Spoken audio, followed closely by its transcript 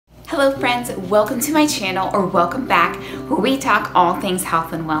Hello friends, welcome to my channel, or welcome back, where we talk all things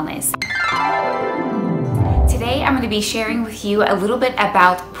health and wellness. Today I'm going to be sharing with you a little bit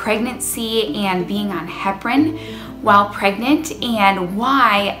about pregnancy and being on heparin while pregnant and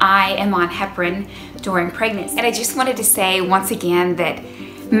why I am on heparin during pregnancy. And I just wanted to say once again that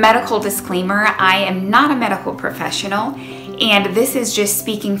medical disclaimer, I am not a medical professional, and this is just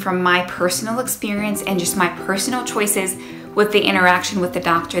speaking from my personal experience and just my personal choices with the interaction with the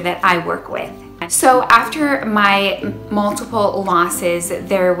doctor that I work with. So after my multiple losses,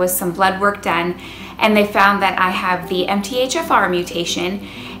 there was some blood work done and they found that I have the MTHFR mutation,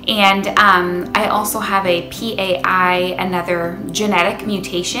 and I also have a PAI, another genetic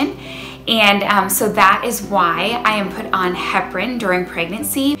mutation. And so that is why I am put on heparin during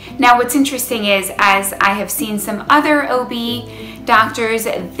pregnancy. Now what's interesting is, as I have seen some other OB doctors,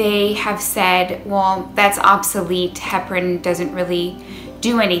 they have said, well, that's obsolete, heparin doesn't really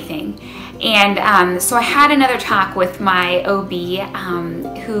do anything. And so I had another talk with my OB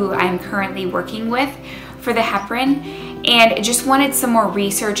who I'm currently working with for the heparin, and just wanted some more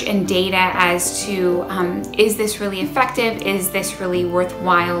research and data as to is this really effective? Is this really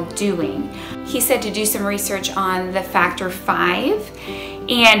worthwhile doing? He said to do some research on the factor V,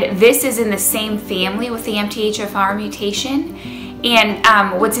 and this is in the same family with the MTHFR mutation.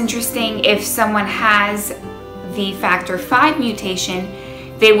 And what's interesting, if someone has the factor V mutation,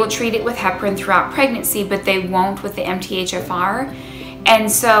 they will treat it with heparin throughout pregnancy, but they won't with the MTHFR. And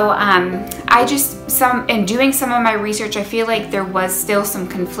so in doing some of my research, I feel like there was still some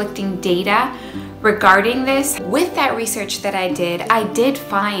conflicting data regarding this. With that research that I did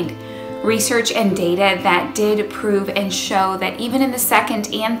find research and data that did prove and show that even in the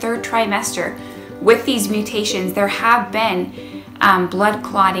second and third trimester with these mutations, there have been blood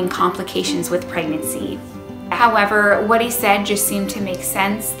clotting complications with pregnancy. However, what he said just seemed to make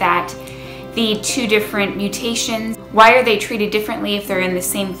sense, that the two different mutations, why are they treated differently if they're in the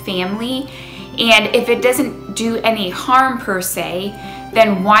same family? And if it doesn't do any harm per se,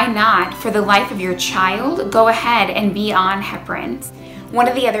 then why not, for the life of your child, go ahead and be on heparin. One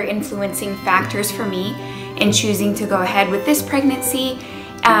of the other influencing factors for me in choosing to go ahead with this pregnancy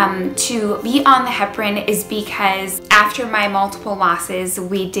to be on the heparin is because after my multiple losses,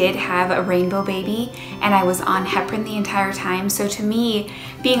 we did have a rainbow baby, and I was on heparin the entire time. So to me,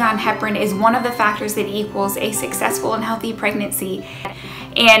 being on heparin is one of the factors that equals a successful and healthy pregnancy.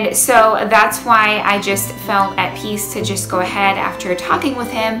 And so that's why I just felt at peace to just go ahead, after talking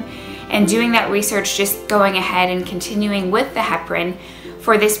with him and doing that research, just going ahead and continuing with the heparin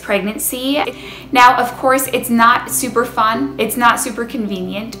for this pregnancy. Now, of course, it's not super fun, it's not super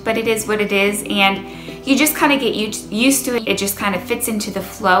convenient, but it is what it is, and you just kind of get used to it. It just kind of fits into the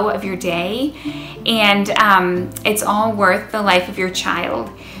flow of your day, and it's all worth the life of your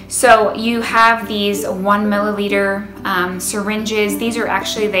child. So you have these 1 milliliter syringes. These are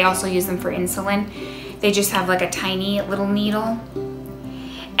actually, they also use them for insulin. They just have like a tiny little needle.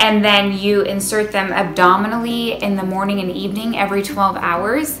 And then you insert them abdominally in the morning and evening every 12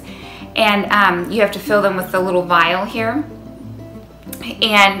 hours. And you have to fill them with the little vial here.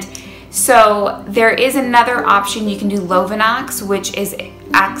 And so there is another option. You can do Lovenox, which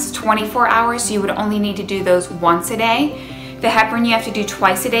acts 24 hours. So you would only need to do those once a day. The heparin you have to do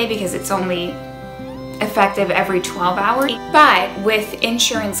twice a day because it's only effective every 12 hours. But with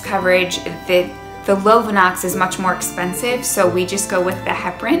insurance coverage, the Lovenox is much more expensive, so we just go with the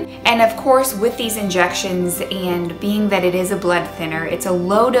heparin. And of course, with these injections, and being that it is a blood thinner, it's a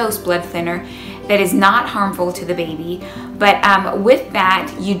low-dose blood thinner that is not harmful to the baby. But with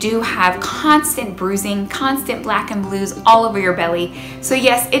that, you do have constant bruising, constant black and blues all over your belly. So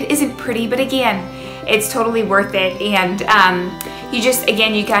yes, it isn't pretty, but again, it's totally worth it. And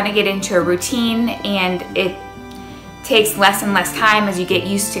you kind of get into a routine, and it takes less and less time as you get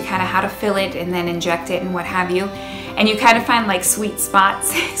used to kind of how to fill it and then inject it and what have you. And you kind of find like sweet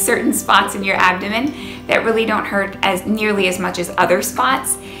spots, certain spots in your abdomen that really don't hurt as nearly as much as other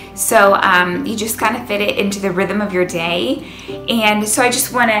spots. So you just kind of fit it into the rhythm of your day. And so I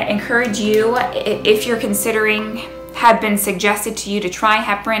just want to encourage you, if you're considering, have been suggested to you to try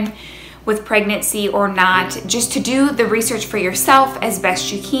heparin with pregnancy or not, just to do the research for yourself as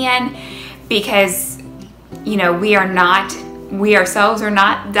best you can, because you know, we ourselves are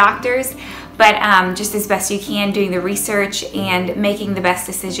not doctors, but just as best you can, doing the research and making the best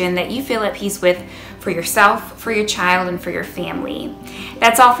decision that you feel at peace with for yourself, for your child, and for your family.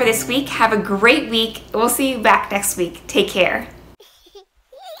 That's all for this week. Have a great week. We'll see you back next week. Take care.